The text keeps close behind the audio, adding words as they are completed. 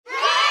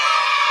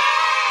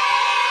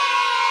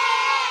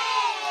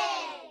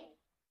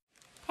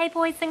Hey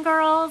boys and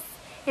girls,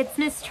 it's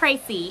Miss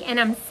Tracy,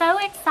 and I'm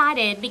so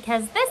excited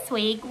because this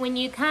week when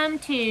you come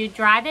to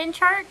drive-in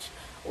church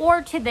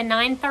or to the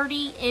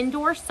 9:30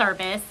 indoor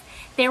service,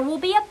 there will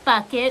be a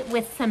bucket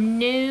with some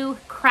new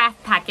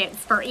craft packets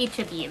for each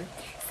of you.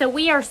 So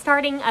we are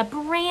starting a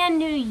brand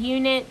new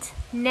unit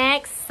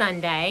next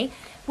Sunday,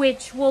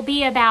 which will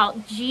be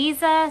about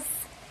Jesus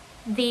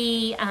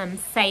the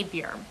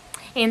Savior.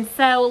 And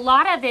so a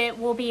lot of it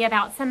will be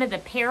about some of the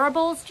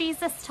parables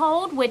Jesus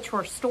told, which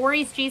were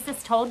stories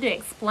Jesus told to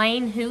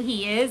explain who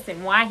he is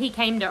and why he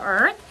came to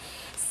earth.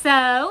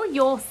 So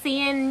you'll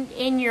see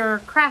in your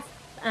craft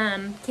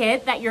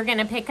kit that you're going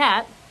to pick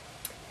up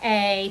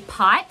a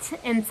pot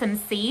and some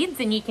seeds,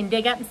 and you can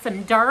dig up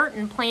some dirt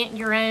and plant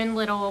your own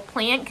little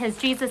plant because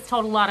Jesus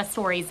told a lot of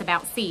stories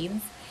about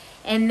seeds.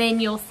 And then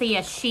you'll see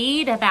a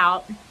sheet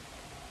about,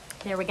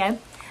 there we go,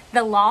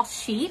 the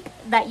lost sheep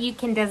that you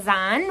can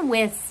design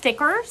with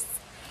stickers.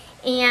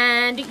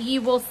 And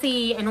you will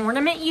see an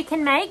ornament you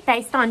can make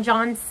based on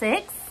John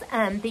 6,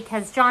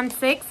 because John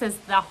 6 is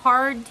the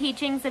hard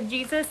teachings of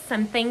Jesus,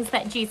 some things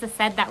that Jesus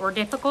said that were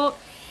difficult.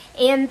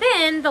 And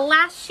then the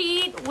last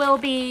sheet will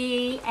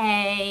be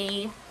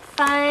a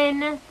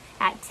fun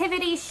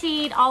activity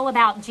sheet all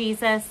about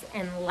Jesus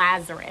and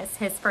Lazarus,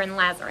 his friend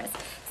Lazarus.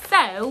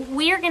 So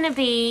we're going to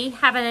be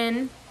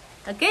having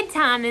a good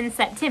time in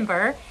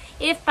September.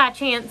 If by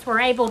chance we're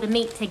able to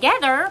meet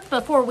together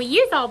before we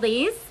use all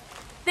these,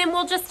 then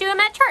we'll just do them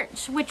at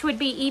church, which would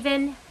be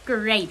even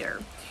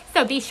greater.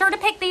 So be sure to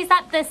pick these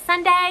up this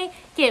Sunday.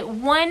 Get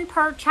one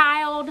per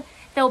child.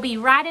 They'll be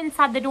right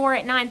inside the door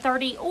at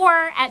 9:30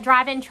 or at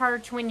drive-in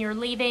church when you're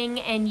leaving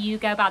and you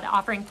go by the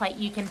offering plate.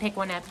 You can pick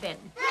one up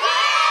then.